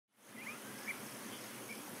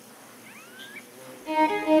When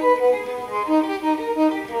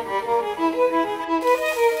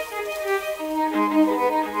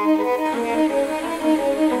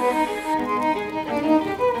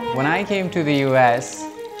I came to the US,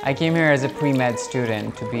 I came here as a pre-med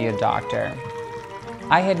student to be a doctor.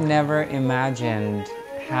 I had never imagined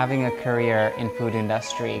having a career in food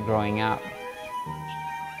industry growing up.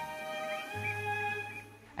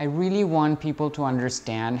 I really want people to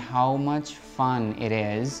understand how much fun it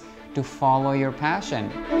is to follow your passion.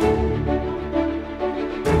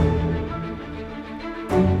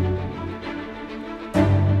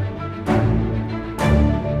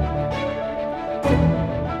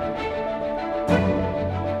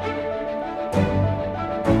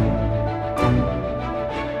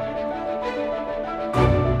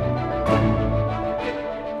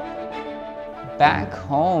 Back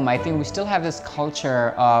home, I think we still have this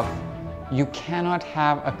culture of you cannot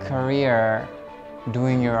have a career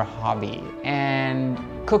doing your hobby. And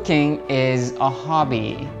cooking is a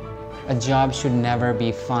hobby. A job should never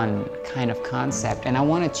be fun kind of concept. And I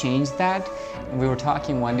want to change that. We were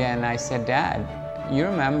talking one day and I said, Dad, you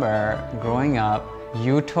remember growing up,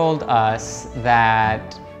 you told us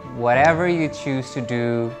that whatever you choose to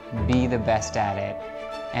do, be the best at it.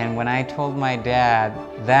 And when I told my dad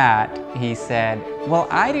that, he said, well,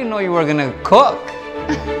 I didn't know you were gonna cook.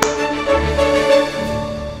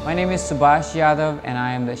 My name is Subash Yadav and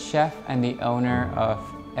I am the chef and the owner of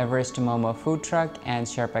Everest Momo food truck and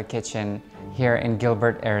Sherpa kitchen here in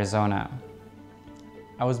Gilbert, Arizona.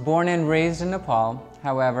 I was born and raised in Nepal.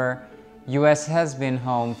 However, US has been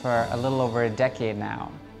home for a little over a decade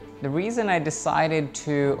now. The reason I decided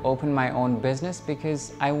to open my own business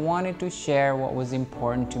because I wanted to share what was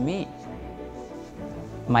important to me.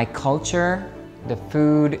 My culture, the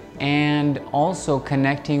food, and also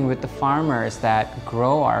connecting with the farmers that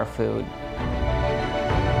grow our food.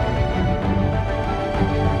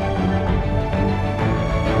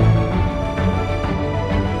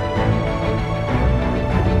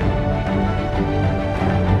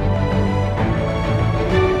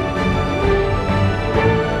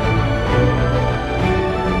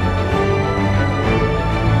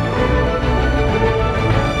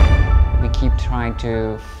 Trying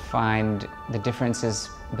to find the differences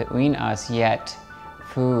between us, yet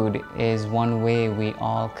food is one way we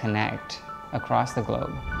all connect across the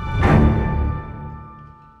globe.